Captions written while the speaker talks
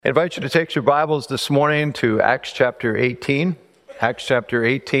I invite you to take your Bibles this morning to Acts chapter 18. Acts chapter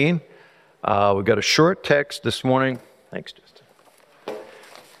 18. We've got a short text this morning. Thanks, Justin.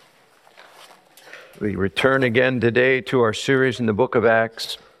 We return again today to our series in the book of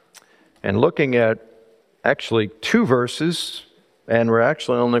Acts and looking at actually two verses, and we're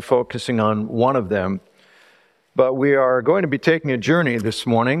actually only focusing on one of them. But we are going to be taking a journey this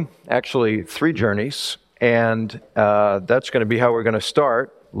morning, actually three journeys, and that's going to be how we're going to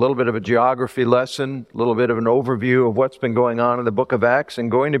start. A little bit of a geography lesson, a little bit of an overview of what's been going on in the book of Acts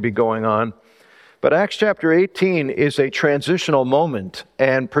and going to be going on. But Acts chapter 18 is a transitional moment,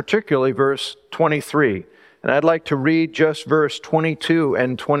 and particularly verse 23. And I'd like to read just verse 22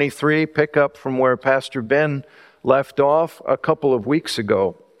 and 23, pick up from where Pastor Ben left off a couple of weeks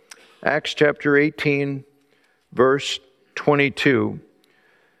ago. Acts chapter 18, verse 22.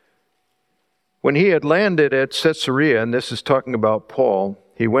 When he had landed at Caesarea, and this is talking about Paul,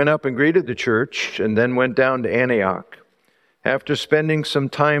 he went up and greeted the church and then went down to Antioch. After spending some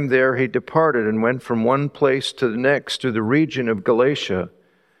time there, he departed and went from one place to the next to the region of Galatia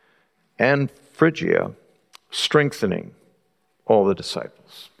and Phrygia, strengthening all the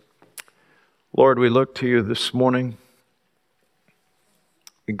disciples. Lord, we look to you this morning.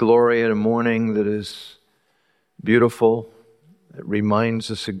 We glory in a morning that is beautiful. It reminds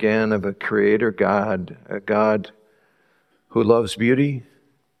us again of a creator God, a God who loves beauty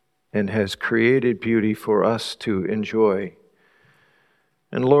and has created beauty for us to enjoy.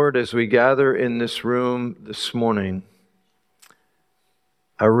 And Lord, as we gather in this room this morning,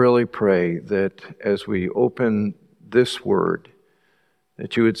 I really pray that as we open this word,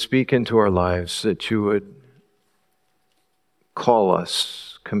 that you would speak into our lives, that you would call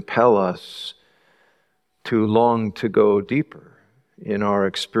us, compel us to long to go deeper in our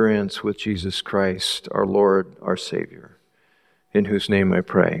experience with Jesus Christ, our Lord, our Savior, in whose name I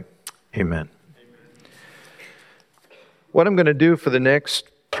pray. Amen. What I'm going to do for the next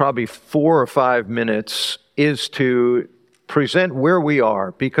probably 4 or 5 minutes is to present where we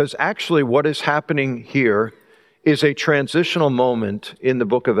are, because actually what is happening here is a transitional moment in the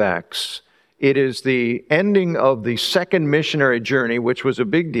book of Acts. It is the ending of the second missionary journey, which was a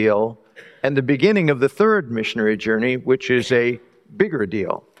big deal, and the beginning of the third missionary journey, which is a bigger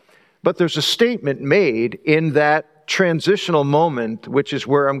deal. But there's a statement made in that transitional moment, which is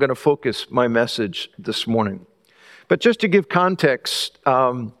where I'm going to focus my message this morning. But just to give context,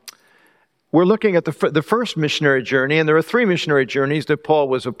 we're looking at the first missionary journey, and there are 3 missionary journeys that Paul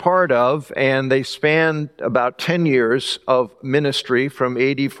was a part of, and they span about 10 years of ministry from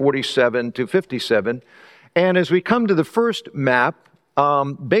AD 47 to 57. And as we come to the first map,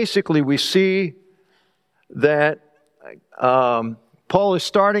 basically we see that Paul is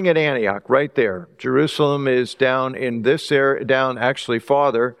starting at Antioch, right there. Jerusalem is down in this area, down actually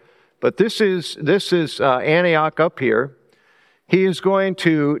farther, but this is Antioch up here. He is going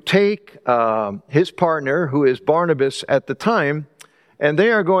to take his partner, who is Barnabas at the time, and they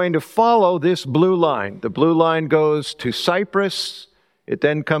are going to follow this blue line. The blue line goes to Cyprus. It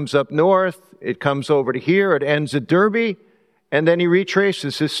then comes up north. It comes over to here. It ends at Derbe, and then he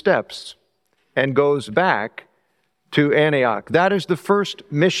retraces his steps and goes back to Antioch. That is the first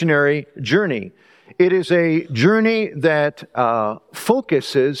missionary journey. It is a journey that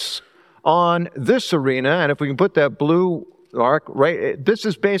focuses on this arena, and if we can put that blue arc right, this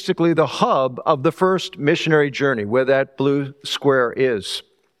is basically the hub of the first missionary journey, where that blue square is.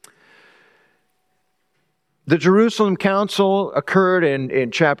 The Jerusalem Council occurred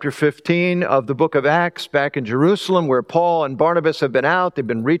in chapter 15 of the book of Acts, back in Jerusalem, where Paul and Barnabas have been out. They've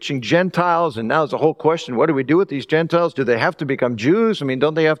been reaching Gentiles, and now there's a whole question, what do we do with these Gentiles? Do they have to become Jews? I mean,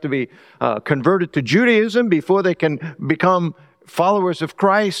 don't they have to be converted to Judaism before they can become followers of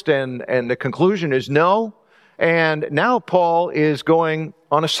Christ? And the conclusion is no. And now Paul is going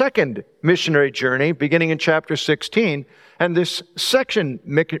on a second missionary journey, beginning in chapter 16. And this second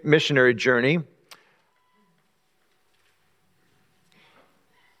missionary journey,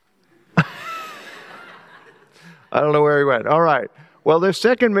 I don't know where he went. All right. Well, this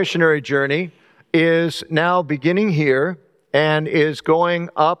second missionary journey is now beginning here and is going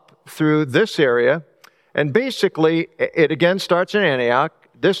up through this area. And basically, it again starts in Antioch.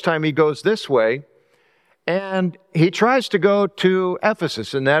 This time he goes this way. And he tries to go to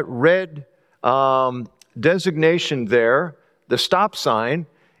Ephesus, and that red designation there, the stop sign,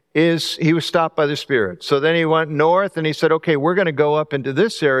 is he was stopped by the Spirit. So then he went north, and he said, okay, we're going to go up into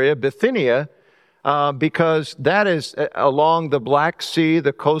this area, Bethia, because that is along the Black Sea,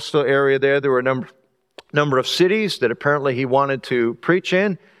 the coastal area there. There were a number of cities that apparently he wanted to preach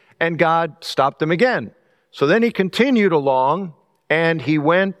in, and God stopped them again. So then he continued along, and he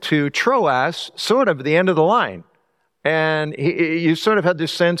went to Troas, sort of the end of the line. And you sort of had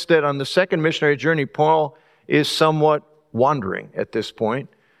this sense that on the second missionary journey, Paul is somewhat wandering at this point.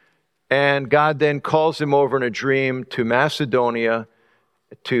 And God then calls him over in a dream to Macedonia.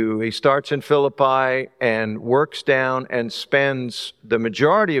 He starts in Philippi and works down and spends the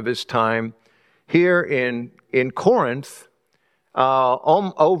majority of his time here in Corinth,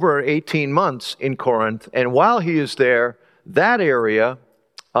 over 18 months in Corinth. And while he is there, that area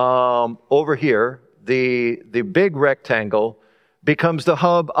over here, the big rectangle, becomes the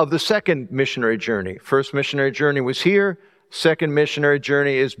hub of the second missionary journey. First missionary journey was here. Second missionary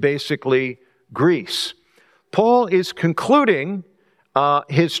journey is basically Greece. Paul is concluding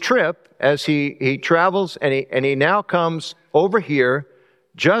his trip as he travels, and he now comes over here,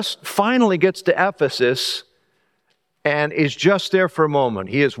 just finally gets to Ephesus, and is just there for a moment.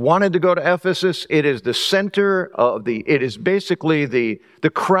 He has wanted to go to Ephesus. It is the center of it is basically the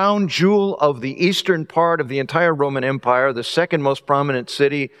crown jewel of the eastern part of the entire Roman Empire, the second most prominent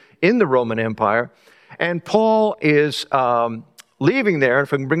city in the Roman Empire. And Paul is leaving there.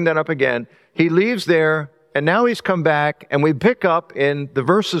 If I can bring that up again, he leaves there, and now he's come back, and we pick up in the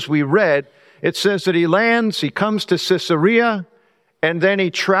verses we read, it says that he lands, he comes to Caesarea, and then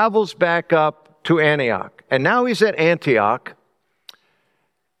he travels back up to Antioch. And now he's at Antioch,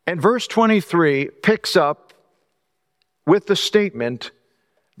 and verse 23 picks up with the statement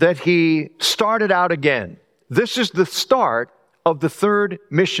that he started out again. This is the start of the third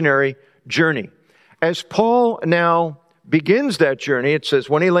missionary journey. As Paul now begins that journey, it says,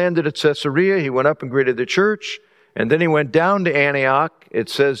 when he landed at Caesarea, he went up and greeted the church, and then he went down to Antioch. It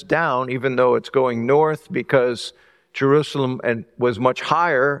says down, even though it's going north, because Jerusalem was much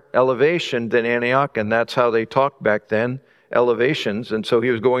higher elevation than Antioch, and that's how they talked back then, elevations, and so he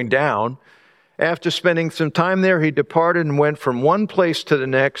was going down. After spending some time there, he departed and went from one place to the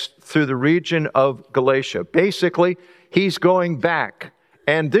next through the region of Galatia. Basically, he's going back,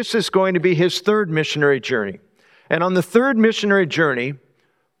 and this is going to be his third missionary journey. And on the third missionary journey,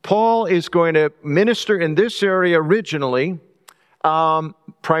 Paul is going to minister in this area originally,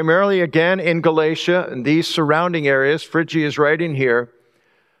 primarily again in Galatia and these surrounding areas. Phrygia is right in here.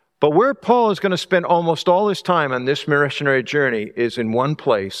 But where Paul is going to spend almost all his time on this missionary journey is in one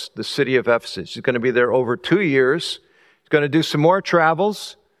place, the city of Ephesus. He's going to be there over 2 years. He's going to do some more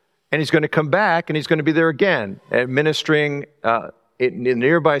travels, and he's going to come back, and he's going to be there again, ministering in the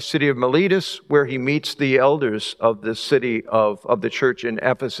nearby city of Miletus, where he meets the elders of the city of the church in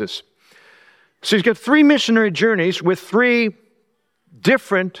Ephesus. So he's got 3 missionary journeys with 3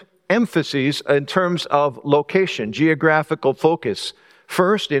 different emphases in terms of location, geographical focus.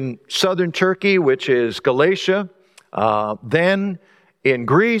 First, in southern Turkey, which is Galatia, then in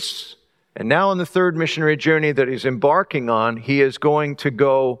Greece, and now on the third missionary journey that he's embarking on, he is going to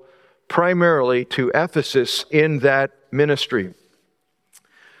go primarily to Ephesus in that ministry.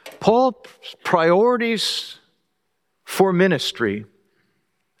 Paul's priorities for ministry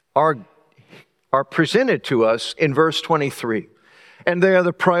are presented to us in verse 23. And they are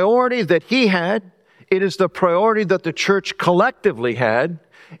the priority that he had. It is the priority that the church collectively had.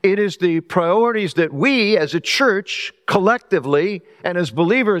 It is the priorities that we as a church collectively and as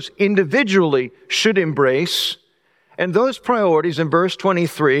believers individually should embrace. And those priorities in verse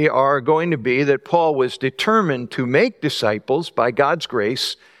 23 are going to be that Paul was determined to make disciples by God's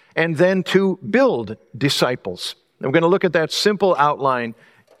grace and then to build disciples. I'm going to look at that simple outline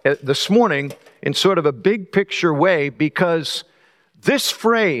this morning in sort of a big picture way, because this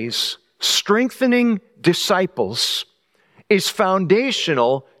phrase, strengthening disciples, is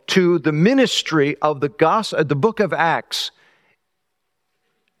foundational to the ministry of the gospel, the book of Acts,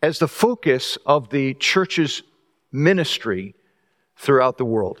 as the focus of the church's ministry throughout the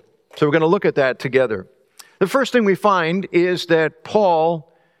world. So we're going to look at that together. The first thing we find is that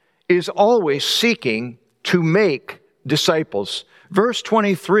Paul is always seeking to make disciples. Verse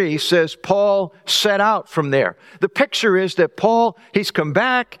 23 says Paul set out from there. The picture is that Paul, he's come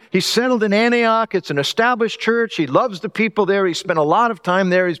back, he's settled in Antioch, it's an established church, he loves the people there, he spent a lot of time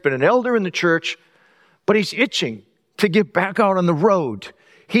there, he's been an elder in the church, but he's itching to get back out on the road.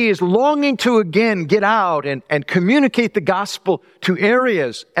 He is longing to again get out and communicate the gospel to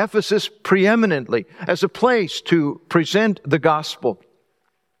areas, Ephesus preeminently, as a place to present the gospel.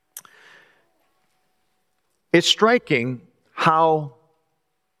 It's striking how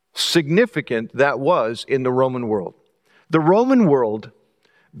significant that was in the Roman world. The Roman world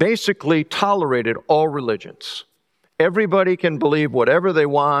basically tolerated all religions. Everybody can believe whatever they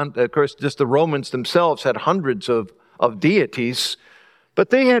want. Of course, just the Romans themselves had hundreds of deities. But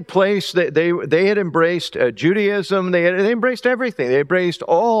they had they had embraced Judaism, they embraced everything. They embraced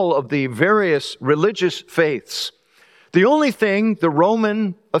all of the various religious faiths. The only thing the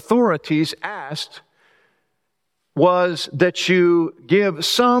Roman authorities asked was that you give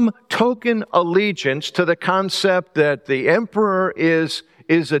some token allegiance to the concept that the emperor is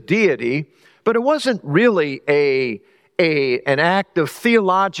a deity, but it wasn't really an act of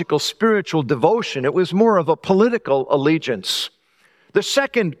theological, spiritual devotion. It was more of a political allegiance. The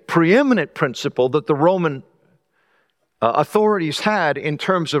second preeminent principle that the Roman authorities had in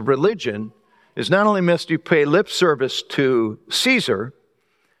terms of religion is not only must you pay lip service to Caesar,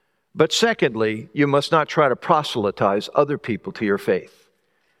 but secondly, you must not try to proselytize other people to your faith.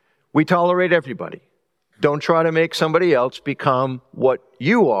 We tolerate everybody. Don't try to make somebody else become what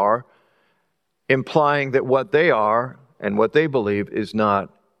you are, implying that what they are and what they believe is not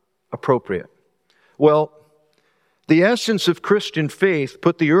appropriate. Well, the essence of Christian faith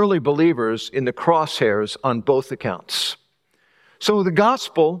put the early believers in the crosshairs on both accounts. So the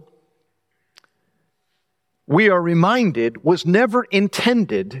gospel, we are reminded, was never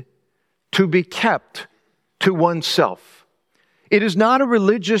intended to be kept to oneself. It is not a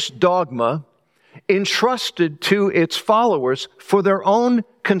religious dogma entrusted to its followers for their own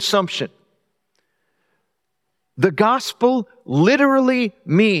consumption. The gospel literally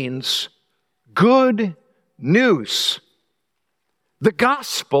means good news. The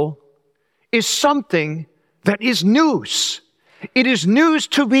gospel is something that is news. It is news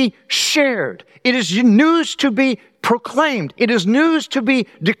to be shared. It is news to be proclaimed. It is news to be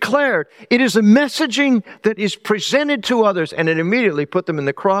declared. It is a messaging that is presented to others, and it immediately put them in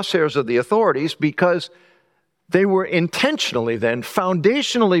the crosshairs of the authorities because they were intentionally then,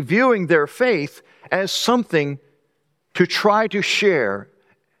 foundationally viewing their faith as something to try to share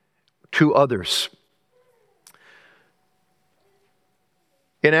to others.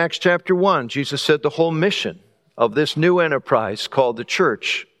 In Acts chapter 1, Jesus said the whole mission of this new enterprise called the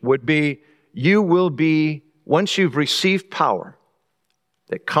church would be, you will be, once you've received power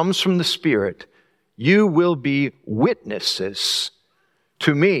that comes from the Spirit, you will be witnesses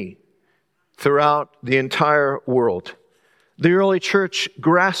to me throughout the entire world. The early church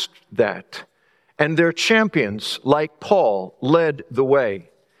grasped that, and their champions, like Paul, led the way.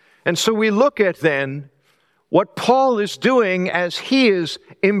 And so we look at then what Paul is doing as he is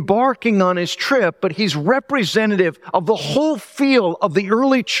embarking on his trip, but he's representative of the whole field of the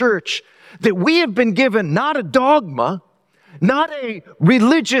early church, that we have been given not a dogma, not a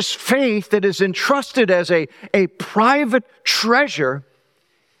religious faith that is entrusted as a private treasure.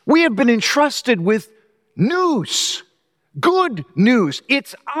 We have been entrusted with news, good news.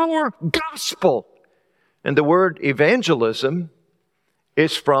 It's our gospel. And the word evangelism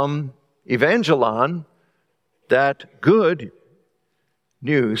is from evangelon, that good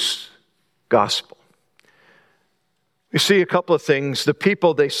news gospel. You see a couple of things. The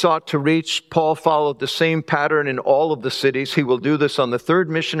people they sought to reach, Paul followed the same pattern in all of the cities. He will do this on the third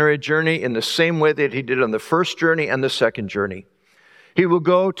missionary journey in the same way that he did on the first journey and the second journey. He will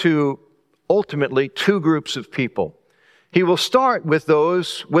go to ultimately two groups of people. He will start with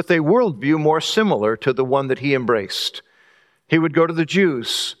those with a worldview more similar to the one that he embraced. He would go to the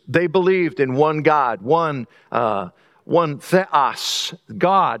Jews. They believed in one God, one theos,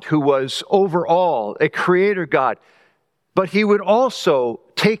 God who was over all, a creator God. But he would also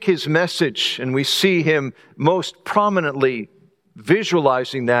take his message, and we see him most prominently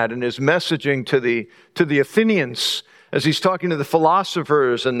visualizing that in his messaging to the Athenians, as he's talking to the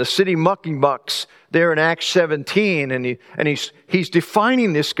philosophers and the city mucking bucks there in Acts 17, and he's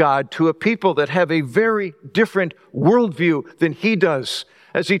defining this God to a people that have a very different worldview than he does,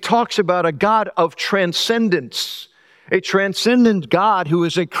 as he talks about a God of transcendence, a transcendent God who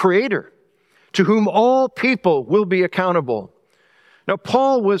is a creator, to whom all people will be accountable. Now,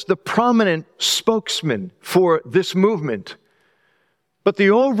 Paul was the prominent spokesman for this movement, but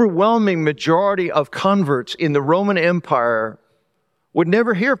the overwhelming majority of converts in the Roman Empire would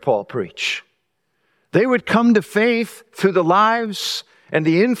never hear Paul preach. They would come to faith through the lives and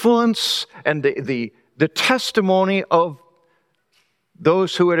the influence and the testimony of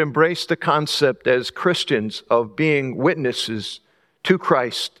those who had embraced the concept as Christians of being witnesses to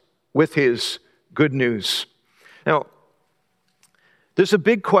Christ with his good news. Now, there's a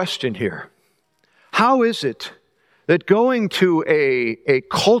big question here. How is it that going to a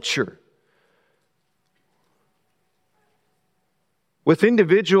culture with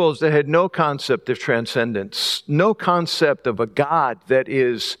individuals that had no concept of transcendence, no concept of a God that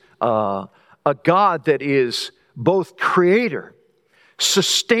is both creator,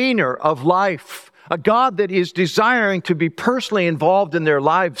 sustainer of life, a God that is desiring to be personally involved in their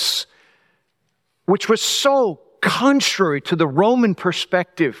lives, which was so contrary to the Roman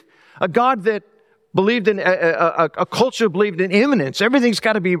perspective. A God that believed in, a culture believed in immanence. Everything's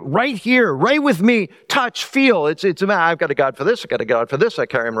got to be right here, right with me, touch, feel. It's I've got a God for this, I've got a God for this, I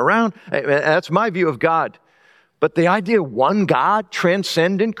carry him around. That's my view of God. But the idea of one God,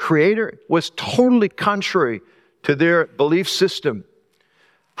 transcendent, creator, was totally contrary to their belief system.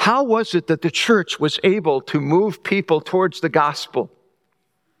 How was it that the church was able to move people towards the gospel?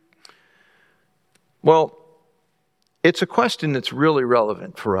 Well, it's a question that's really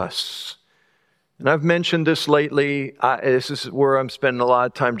relevant for us. And I've mentioned this lately. This is where I'm spending a lot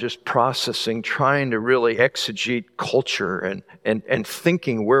of time just processing, trying to really exegete culture and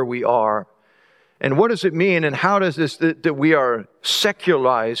thinking where we are. And what does it mean, and how does this, that we are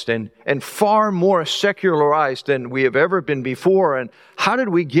secularized and far more secularized than we have ever been before, and how did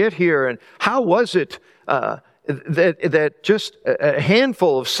we get here, and how was it that just a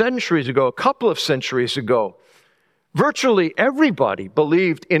handful of centuries ago, a couple of centuries ago, virtually everybody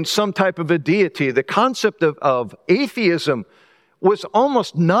believed in some type of a deity. The concept of atheism was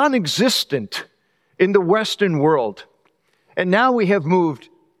almost non-existent in the Western world. And now we have moved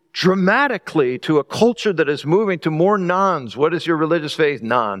dramatically to a culture that is moving to more nons. What is your religious faith?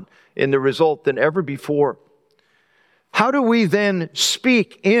 Non. In the result than ever before. How do we then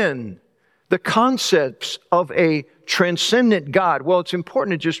speak in the concepts of a transcendent God? Well, it's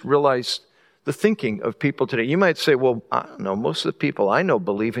important to just realize the thinking of people today. You might say, well, I don't know, most of the people I know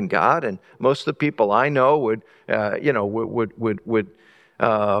believe in God, and most of the people I know would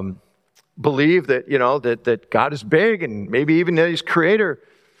believe that, that God is big and maybe even that he's creator.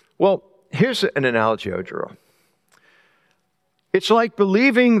 Well, here's an analogy I would draw. It's like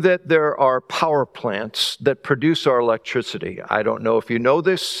believing that there are power plants that produce our electricity. I don't know if you know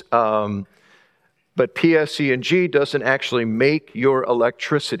this, but PSE&G doesn't actually make your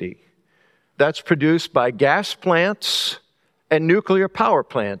electricity. That's produced by gas plants and nuclear power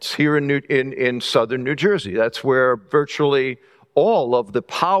plants here in southern New Jersey. That's where virtually all of the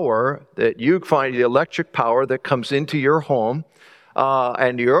power that you find, the electric power that comes into your home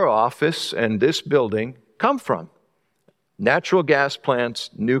and your office and this building come from. Natural gas plants,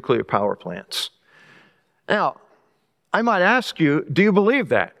 nuclear power plants. Now, I might ask you, do you believe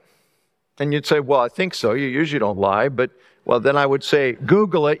that? And you'd say, well, I think so. You usually don't lie, but well, then I would say,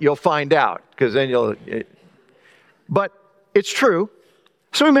 Google it, you'll find out, because then but it's true.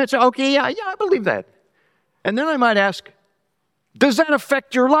 So we might say, okay, yeah, I believe that. And then I might ask, does that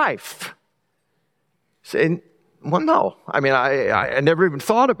affect your life? Say, well, no. I mean, I never even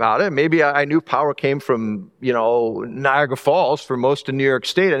thought about it. Maybe I knew power came from, Niagara Falls for most of New York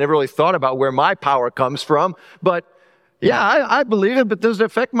State. I never really thought about where my power comes from. But yeah, I believe it, but does it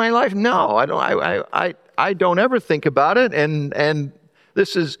affect my life? No, I don't. I don't ever think about it. And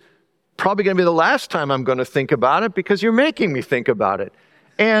this is probably going to be the last time I'm going to think about it, because you're making me think about it.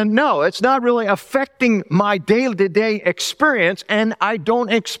 And no, it's not really affecting my day-to-day experience, and I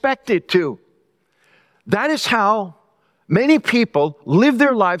don't expect it to. That is how many people live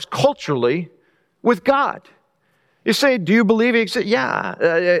their lives culturally with God. You say, do you believe he exists? Yeah.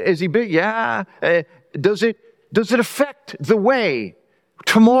 Is he big? Yeah. Does it affect the way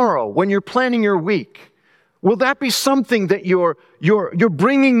tomorrow when you're planning your week? Will that be something that you're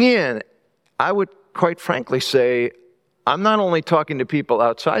bringing in? I would quite frankly say, I'm not only talking to people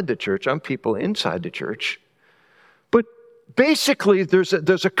outside the church, I'm people inside the church. But basically, there's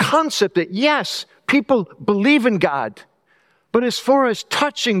a concept that, yes, people believe in God, but as far as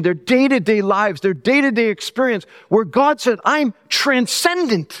touching their day-to-day lives, their day-to-day experience, where God said, I'm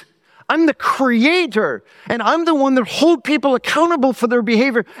transcendent, I'm the creator, and I'm the one that hold people accountable for their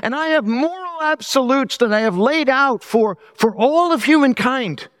behavior, and I have moral absolutes that I have laid out for all of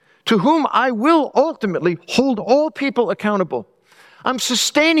humankind, to whom I will ultimately hold all people accountable. I'm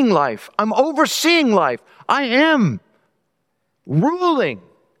sustaining life. I'm overseeing life. I am ruling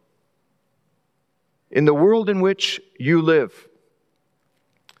in the world in which you live.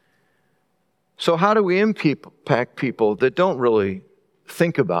 So how do we impact people that don't really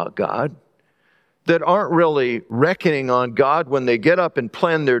think about God, that aren't really reckoning on God when they get up and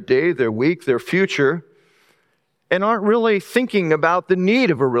plan their day, their week, their future, and aren't really thinking about the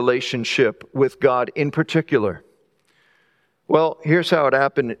need of a relationship with God in particular? Well, here's how it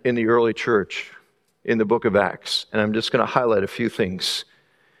happened in the early church in the book of Acts, and I'm just going to highlight a few things.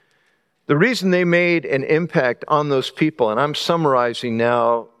 The reason they made an impact on those people, and I'm summarizing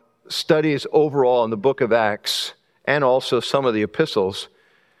now studies overall in the book of Acts and also some of the epistles,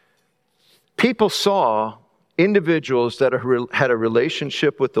 people saw individuals that had a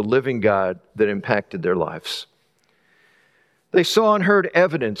relationship with the living God that impacted their lives. They saw and heard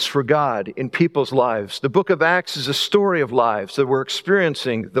evidence for God in people's lives. The book of Acts is a story of lives that were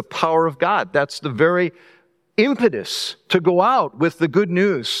experiencing the power of God. That's the very impetus to go out with the good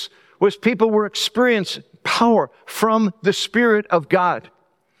news, was people were experiencing power from the Spirit of God.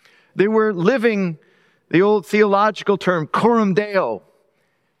 They were living the old theological term, coram Deo,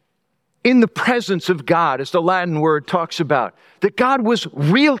 in the presence of God, as the Latin word talks about. That God was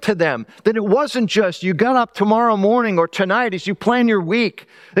real to them. That it wasn't just you got up tomorrow morning or tonight as you plan your week.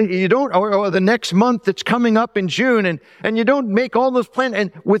 You don't, or the next month that's coming up in June, and you don't make all those plans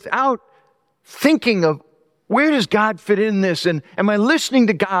and without thinking of where does God fit in this? And am I listening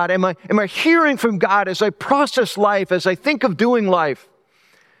to God? Am I hearing from God as I process life, as I think of doing life?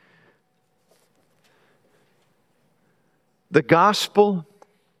 The gospel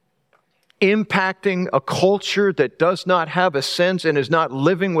impacting a culture that does not have a sense and is not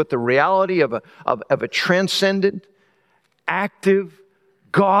living with the reality of a transcendent, active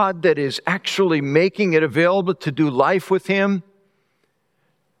God that is actually making it available to do life with Him,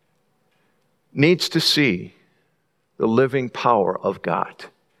 needs to see the living power of God.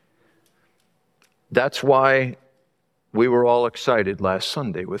 That's why we were all excited last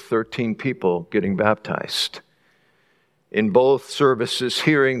Sunday with 13 people getting baptized. In both services,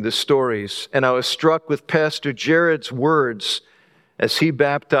 hearing the stories. And I was struck with Pastor Jared's words as he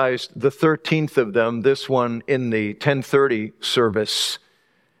baptized the 13th of them, this one in the 10:30 service.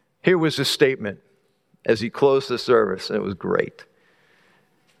 Here was his statement as he closed the service, and it was great.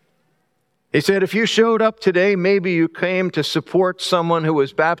 He said, if you showed up today, maybe you came to support someone who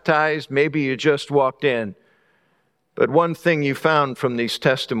was baptized, maybe you just walked in. But one thing you found from these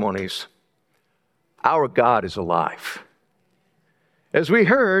testimonies, our God is alive. As we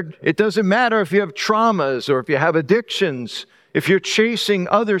heard, it doesn't matter if you have traumas or if you have addictions, if you're chasing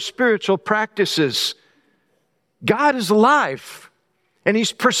other spiritual practices. God is alive, and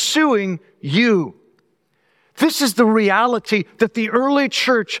He's pursuing you. This is the reality that the early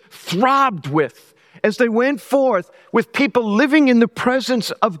church throbbed with as they went forth with people living in the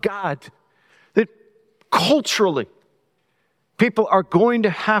presence of God. That culturally, people are going to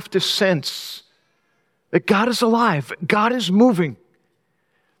have to sense that God is alive, God is moving.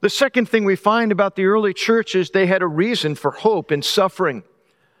 The second thing we find about the early church is they had a reason for hope in suffering.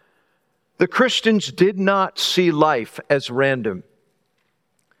 The Christians did not see life as random.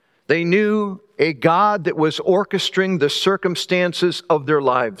 They knew a God that was orchestrating the circumstances of their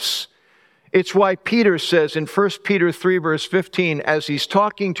lives. It's why Peter says in 1 Peter 3 verse 15, as he's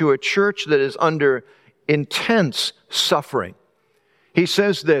talking to a church that is under intense suffering, he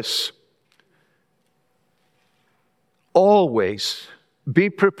says this, always be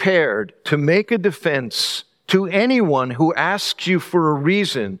prepared to make a defense to anyone who asks you for a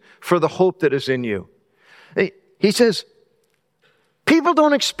reason for the hope that is in you. He says, people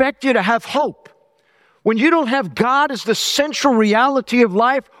don't expect you to have hope. When you don't have God as the central reality of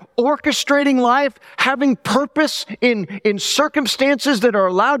life, orchestrating life, having purpose in circumstances that are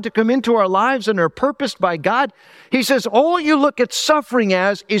allowed to come into our lives and are purposed by God, he says, all you look at suffering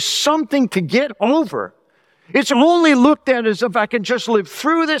as is something to get over. It's only looked at as if I can just live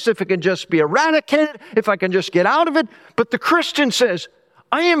through this, if it can just be eradicated, if I can just get out of it. But the Christian says,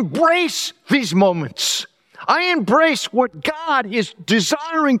 I embrace these moments. I embrace what God is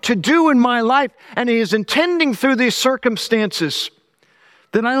desiring to do in my life, and He is intending through these circumstances.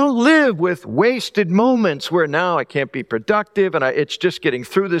 That I don't live with wasted moments where now I can't be productive and it's just getting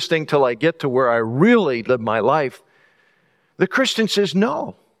through this thing till I get to where I really live my life. The Christian says,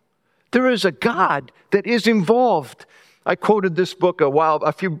 no. There is a God that is involved. I quoted this book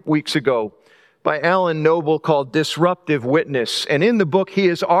a few weeks ago by Alan Noble called Disruptive Witness. And in the book, he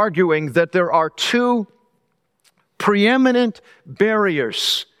is arguing that there are two preeminent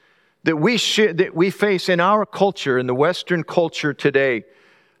barriers that we face in our culture, in the Western culture today,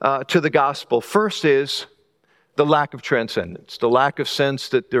 to the gospel. First is the lack of transcendence, the lack of sense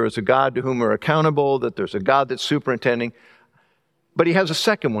that there is a God to whom we're accountable, that there's a God that's superintending. But he has a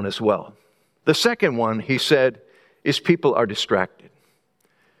second one as well. The second one, he said, is people are distracted.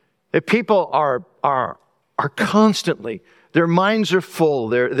 That people are constantly, their minds are full.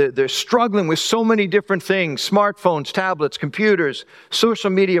 They're struggling with so many different things. Smartphones, tablets, computers, social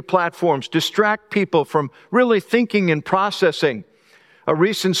media platforms distract people from really thinking and processing. A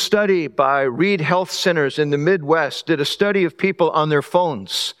recent study by Reed Health Centers in the Midwest did a study of people on their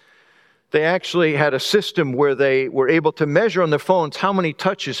phones. They actually had a system where they were able to measure on their phones how many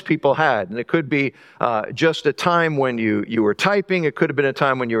touches people had. And it could be just a time when you were typing. It could have been a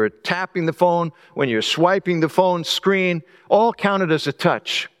time when you were tapping the phone, when you're swiping the phone screen, all counted as a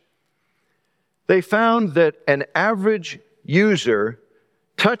touch. They found that an average user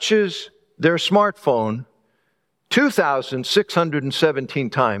touches their smartphone 2,617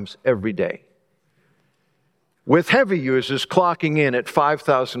 times every day, with heavy users clocking in at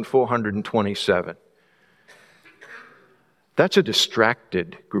 5,427. That's a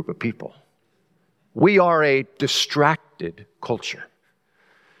distracted group of people. We are a distracted culture.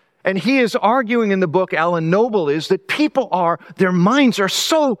 And he is arguing in the book, Alan Noble, is that people their minds are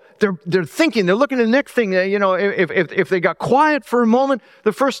so, they're thinking, they're looking at the next thing. If they got quiet for a moment,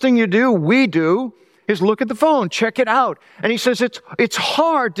 the first thing we do, is look at the phone, check it out. And he says it's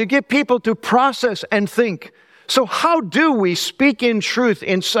hard to get people to process and think. So how do we speak in truth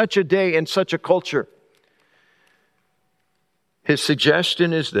in such a day, in such a culture? His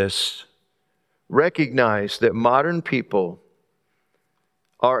suggestion is this: recognize that modern people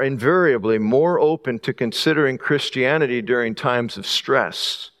are invariably more open to considering Christianity during times of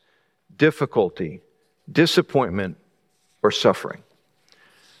stress, difficulty, disappointment, or suffering.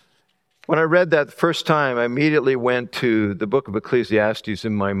 When I read that the first time, I immediately went to the book of Ecclesiastes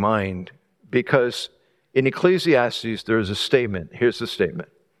in my mind, because in Ecclesiastes, there is a statement. Here's the statement: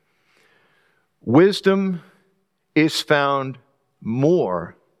 wisdom is found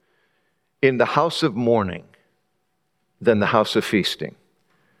more in the house of mourning than the house of feasting.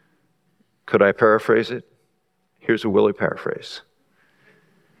 Could I paraphrase it? Here's a Willie paraphrase.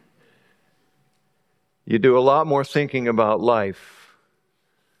 You do a lot more thinking about life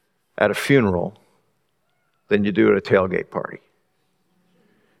at a funeral than you do at a tailgate party.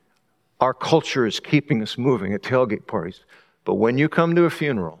 Our culture is keeping us moving at tailgate parties. But when you come to a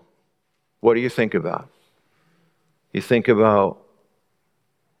funeral, what do you think about? You think about,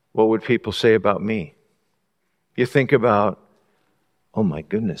 what would people say about me? You think about, oh my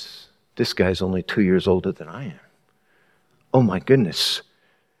goodness, this guy's only 2 years older than I am. Oh my goodness.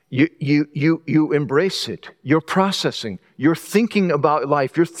 You embrace it. You're processing. You're thinking about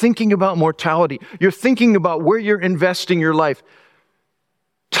life. You're thinking about mortality. You're thinking about where you're investing your life.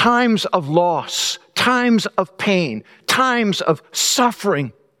 Times of loss, times of pain, times of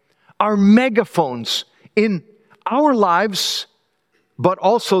suffering are megaphones in our lives, but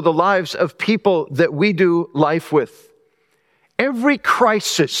also the lives of people that we do life with. Every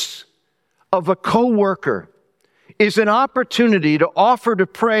crisis of a coworker is an opportunity to offer to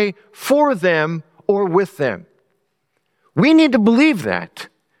pray for them or with them. We need to believe that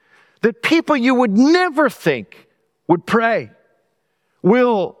people you would never think would pray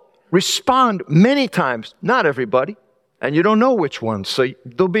will respond many times. Not everybody, and you don't know which ones, so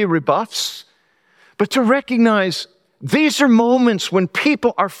there'll be rebuffs. But to recognize these are moments when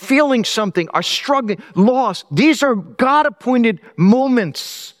people are feeling something, are struggling, lost. These are God-appointed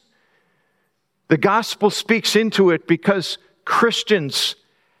moments. The gospel speaks into it because Christians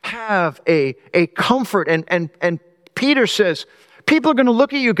have a comfort. And Peter says, people are going to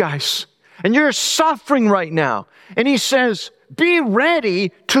look at you guys, and you're suffering right now. And he says, be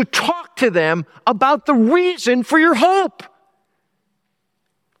ready to talk to them about the reason for your hope.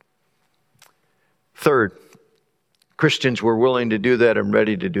 Third, Christians were willing to do that and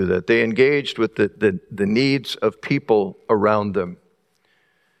ready to do that. They engaged with the needs of people around them.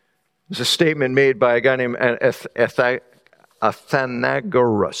 There's a statement made by a guy named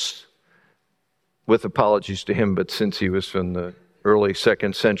Athenagoras, with apologies to him, but since he was from the early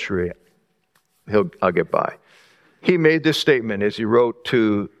 2nd century, I'll get by. He made this statement as he wrote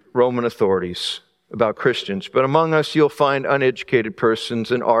to Roman authorities about Christians. But among us you'll find uneducated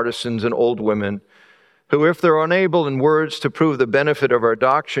persons and artisans and old women who, if they're unable in words to prove the benefit of our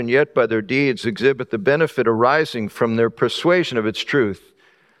doctrine, yet by their deeds exhibit the benefit arising from their persuasion of its truth.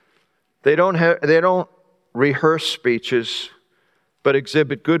 They don't rehearse speeches, but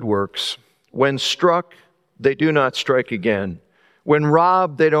exhibit good works. When struck, they do not strike again. When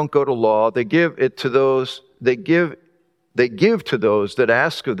robbed, they don't go to law. They give to those that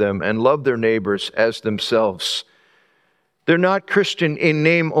ask of them and love their neighbors as themselves. They're not Christian in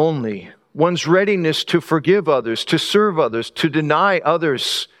name only. One's readiness to forgive others, to serve others, to deny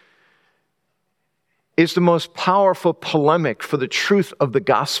others is the most powerful polemic for the truth of the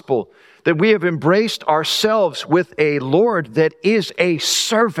gospel, that we have embraced ourselves with a Lord that is a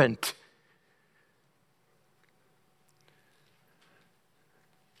servant.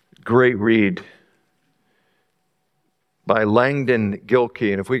 Great read by Langdon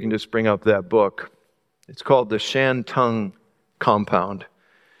Gilkey, and if we can just bring up that book, it's called The Shantung Compound.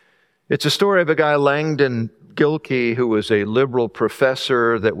 It's a story of a guy, Langdon Gilkey, who was a liberal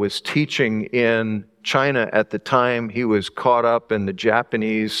professor that was teaching in China at the time. He was caught up in the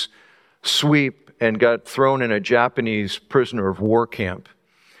Japanese sweep and got thrown in a Japanese prisoner of war camp.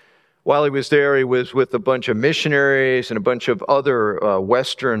 While he was there, he was with a bunch of missionaries and a bunch of other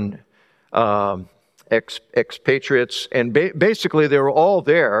Western expatriates, and basically they were all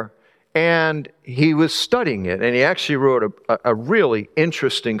there, and he was studying it, and he actually wrote a really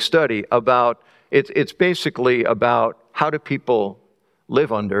interesting study about, it's basically about how do people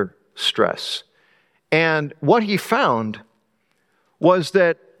live under stress. And what he found was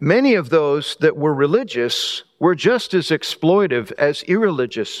that many of those that were religious were just as exploitive as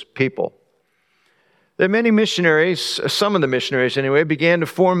irreligious people. That many missionaries, some of the missionaries anyway, began to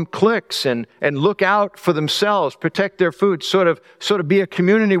form cliques and look out for themselves, protect their food, sort of be a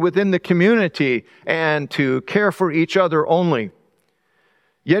community within the community and to care for each other only.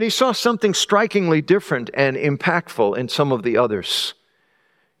 Yet he saw something strikingly different and impactful in some of the others.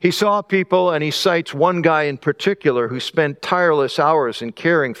 He saw people, and he cites one guy in particular who spent tireless hours in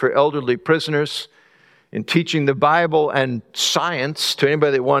caring for elderly prisoners, in teaching the Bible and science to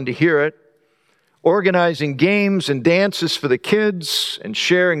anybody that wanted to hear it, organizing games and dances for the kids, and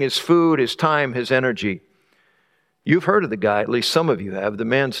sharing his food, his time, his energy. You've heard of the guy, at least some of you have. The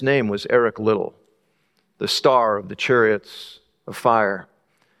man's name was Eric Liddell, the star of the Chariots of Fire,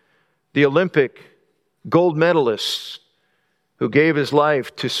 the Olympic gold medalist who gave his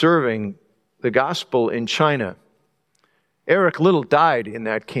life to serving the gospel in China. Eric Liddell died in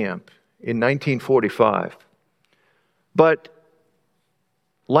that camp in 1945. But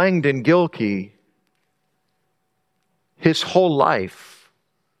Langdon Gilkey, his whole life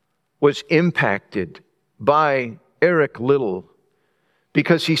was impacted by Eric Liddell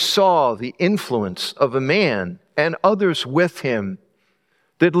because he saw the influence of a man and others with him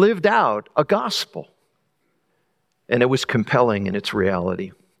that lived out a gospel. And it was compelling in its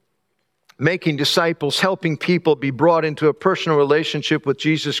reality. Making disciples, helping people be brought into a personal relationship with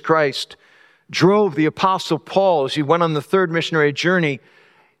Jesus Christ, drove the Apostle Paul as he went on the third missionary journey.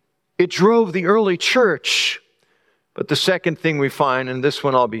 It drove the early church. But the second thing we find, and this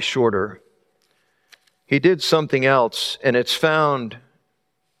one I'll be shorter, he did something else, and it's found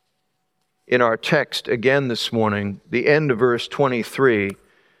in our text again this morning, the end of verse 23.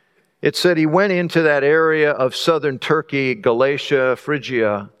 It said he went into that area of southern Turkey, Galatia,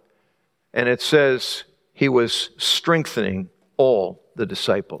 Phrygia, and it says he was strengthening all the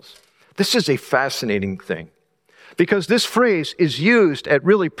disciples. This is a fascinating thing because this phrase is used at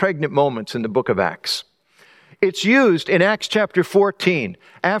really pregnant moments in the book of Acts. It's used in Acts chapter 14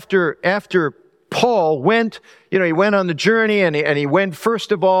 after Paul went, he went on the journey and he went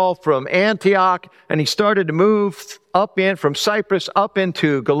first of all from Antioch and he started to move from Cyprus up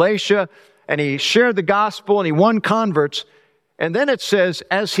into Galatia and he shared the gospel and he won converts. And then it says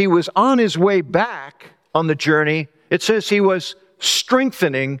as he was on his way back on the journey, it says he was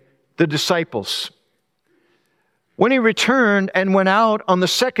strengthening the disciples. When he returned and went out on the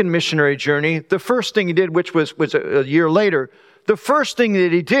second missionary journey, the first thing he did, which was a year later, the first thing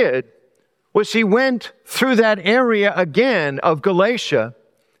that he did was he went through that area again of Galatia,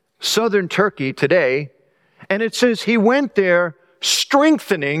 southern Turkey today, and it says he went there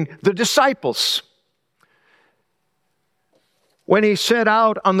strengthening the disciples. When he set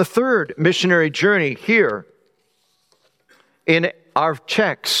out on the third missionary journey here in our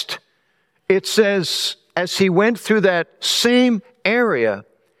text, it says as he went through that same area,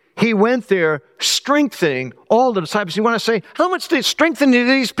 he went there strengthening all the disciples. You want to say, how much strengthening do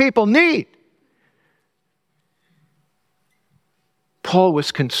these people need? Paul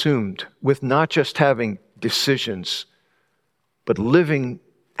was consumed with not just having decisions, but living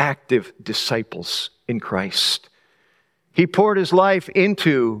active disciples in Christ. He poured his life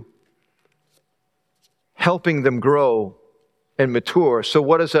into helping them grow and mature. So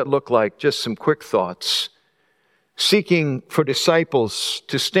what does that look like? Just some quick thoughts. Seeking for disciples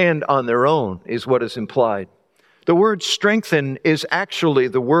to stand on their own is what is implied. The word strengthen is actually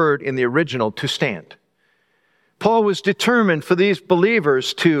the word in the original to stand. Paul was determined for these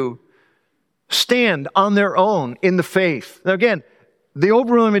believers to stand on their own in the faith. Now again, the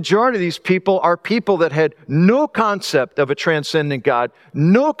overwhelming majority of these people are people that had no concept of a transcendent God,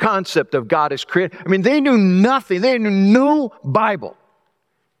 no concept of God as creator. I mean, they knew nothing. They knew no Bible.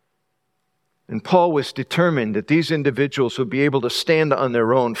 And Paul was determined that these individuals would be able to stand on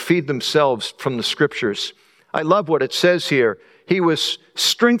their own, feed themselves from the Scriptures. I love what it says here. He was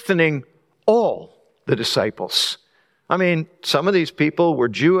strengthening all the disciples. I mean, some of these people were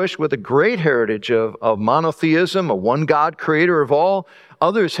Jewish with a great heritage of monotheism, a one God creator of all.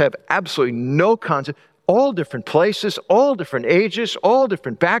 Others have absolutely no concept. All different places, all different ages, all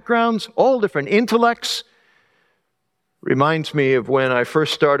different backgrounds, all different intellects. Reminds me of when I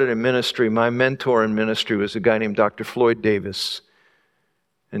first started in ministry. My mentor in ministry was a guy named Dr. Floyd Davis.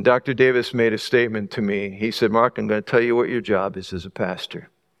 And Dr. Davis made a statement to me. He said, Mark, I'm going to tell you what your job is as a pastor.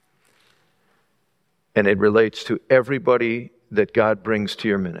 And it relates to everybody that God brings to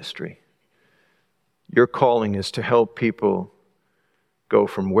your ministry. Your calling is to help people go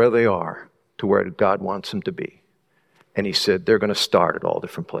from where they are to where God wants them to be. And he said, they're going to start at all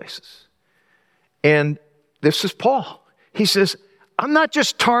different places. And this is Paul. He says, I'm not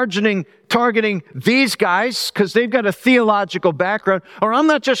just targeting these guys because they've got a theological background, or I'm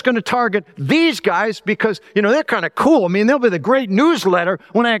not just going to target these guys because, they're kind of cool. I mean, they'll be the great newsletter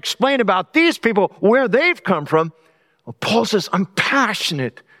when I explain about these people, where they've come from. Well, Paul says, I'm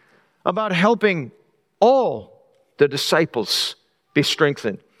passionate about helping all the disciples be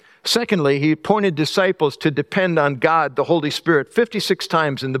strengthened. Secondly, he appointed disciples to depend on God, the Holy Spirit, 56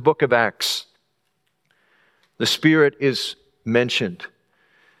 times in the book of Acts. The Spirit is mentioned.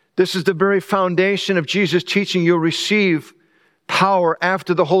 This is the very foundation of Jesus' teaching. You'll receive power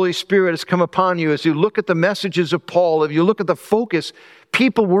after the Holy Spirit has come upon you. As you look at the messages of Paul, if you look at the focus,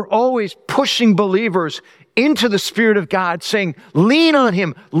 people were always pushing believers into the Spirit of God, saying, lean on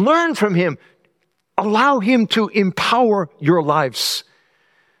Him, learn from Him, allow Him to empower your lives.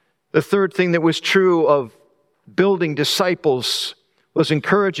 The third thing that was true of building disciples was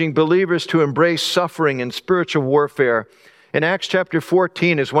encouraging believers to embrace suffering and spiritual warfare. In Acts chapter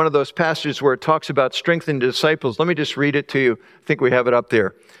 14 is one of those passages where it talks about strengthening disciples. Let me just read it to you. I think we have it up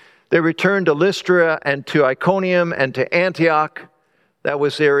there. They returned to Lystra and to Iconium and to Antioch. That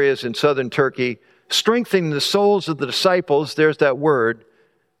was areas in southern Turkey. Strengthening the souls of the disciples, there's that word,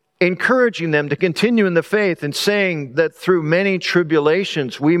 encouraging them to continue in the faith and saying that through many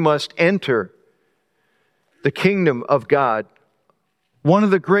tribulations we must enter the kingdom of God. One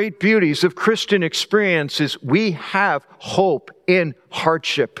of the great beauties of Christian experience is we have hope in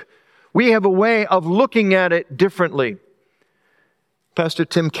hardship. We have a way of looking at it differently. Pastor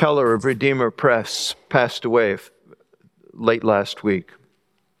Tim Keller of Redeemer Press passed away late last week.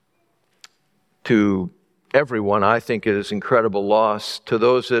 To everyone, I think it is incredible loss. To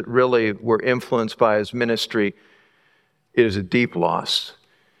those that really were influenced by his ministry, it is a deep loss.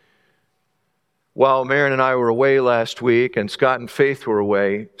 While Marion and I were away last week, and Scott and Faith were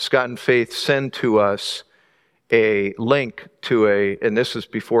away, Scott and Faith sent to us a link to and this was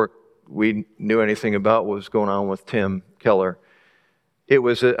before we knew anything about what was going on with Tim Keller. It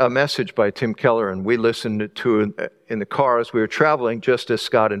was a message by Tim Keller, and we listened to it in the car as we were traveling, just as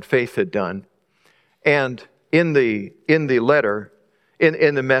Scott and Faith had done. And in the letter,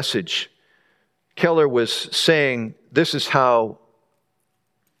 in the message, Keller was saying, this is how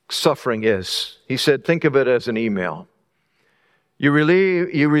suffering is. He said, think of it as an email. You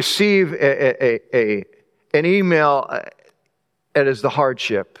receive an email that is the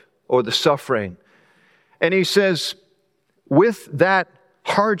hardship or the suffering. And he says, with that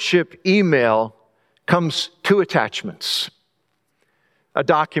hardship email comes two attachments. A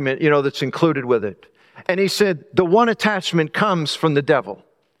document, that's included with it. And he said, the one attachment comes from the devil.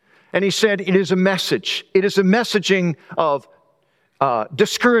 And he said, it is a message. It is a messaging of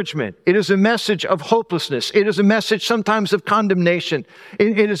discouragement. It is a message of hopelessness. It is a message sometimes of condemnation.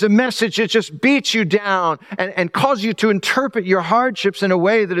 It is a message that just beats you down and causes you to interpret your hardships in a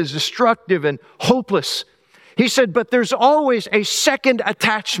way that is destructive and hopeless. He said, but there's always a second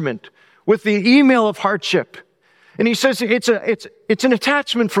attachment with the email of hardship. And he says it's an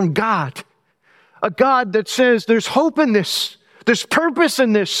attachment from God. A God that says there's hope in this. There's purpose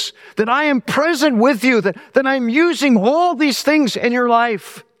in this, that I am present with you, that I'm using all these things in your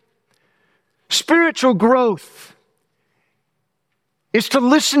life. Spiritual growth is to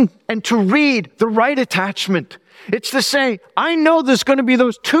listen and to read the right attachment. It's to say, I know there's going to be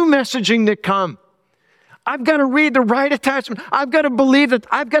those two messaging that come. I've got to read the right attachment. I've got to believe it.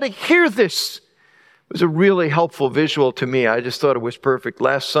 I've got to hear this. It was a really helpful visual to me. I just thought it was perfect.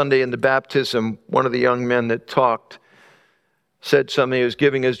 Last Sunday in the baptism, one of the young men that talked said something. He was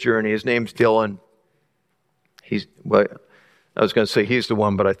giving his journey. His name's Dylan. I was going to say he's the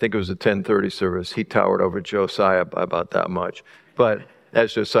one, but I think it was a 10:30 service. He towered over Josiah by about that much. But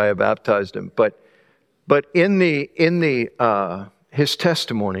as Josiah baptized him, but in his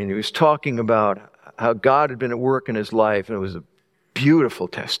testimony, and he was talking about how God had been at work in his life, and it was a beautiful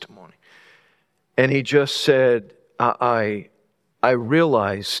testimony. And he just said, I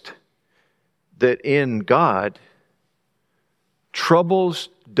realized that in God, Troubles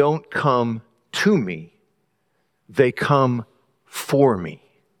don't come to me. They come for me.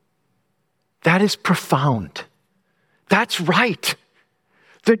 That is profound. That's right.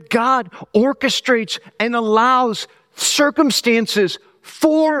 That God orchestrates and allows circumstances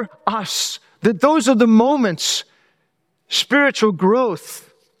for us. That those are the moments. Spiritual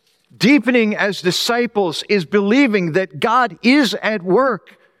growth, deepening as disciples, is believing that God is at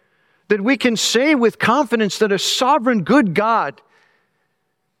work. That we can say with confidence that a sovereign, good God,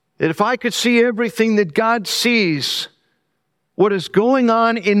 that if I could see everything that God sees, what is going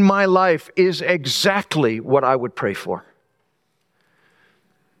on in my life is exactly what I would pray for.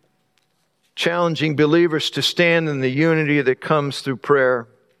 Challenging believers to stand in the unity that comes through prayer.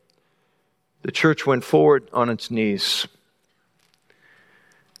 The church went forward on its knees.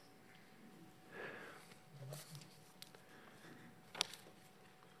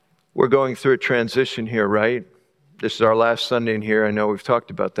 We're going through a transition here, right? This is our last Sunday in here. I know we've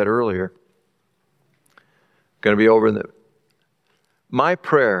talked about that earlier. Going to be over in the... My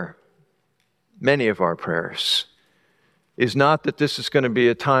prayer, many of our prayers, is not that this is going to be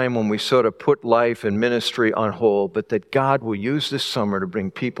a time when we sort of put life and ministry on hold, but that God will use this summer to bring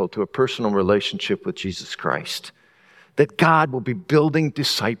people to a personal relationship with Jesus Christ. That God will be building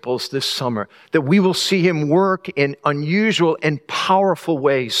disciples this summer. That we will see Him work in unusual and powerful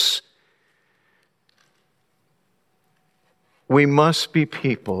ways. We must be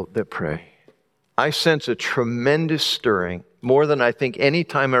people that pray. I sense a tremendous stirring, more than I think any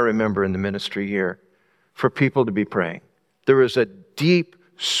time I remember in the ministry here, for people to be praying. There is a deep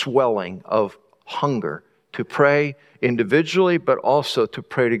swelling of hunger to pray individually, but also to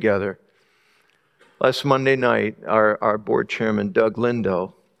pray together. Last Monday night, our board chairman, Doug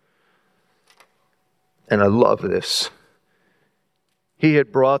Lindo, and I love this, he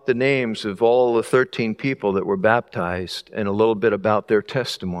had brought the names of all the 13 people that were baptized and a little bit about their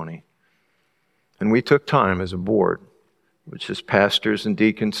testimony. And we took time as a board, which is pastors and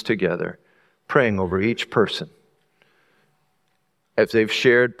deacons together, praying over each person. As they've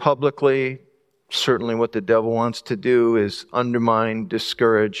shared publicly, certainly what the devil wants to do is undermine,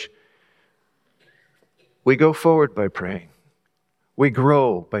 discourage. We go forward by praying. We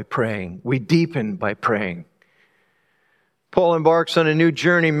grow by praying. We deepen by praying. Paul embarks on a new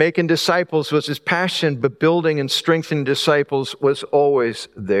journey. Making disciples was his passion, but building and strengthening disciples was always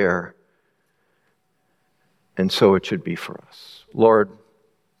there. And so it should be for us. Lord,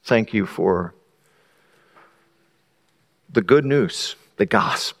 thank you for the good news, the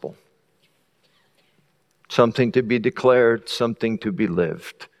gospel. Something to be declared, something to be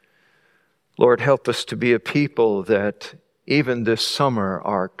lived. Lord, help us to be a people that even this summer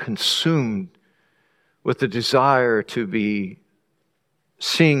are consumed with the desire to be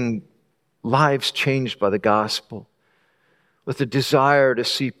seeing lives changed by the gospel, with the desire to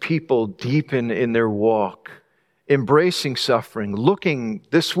see people deepen in their walk, embracing suffering, looking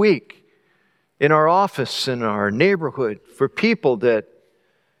this week in our office, in our neighborhood, for people that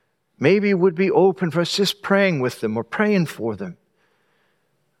maybe would be open for us just praying with them or praying for them.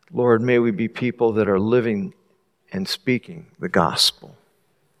 Lord, may we be people that are living and speaking the gospel.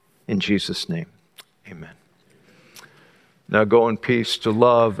 In Jesus' name, amen. Now go in peace to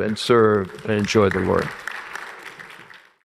love and serve and enjoy the Lord.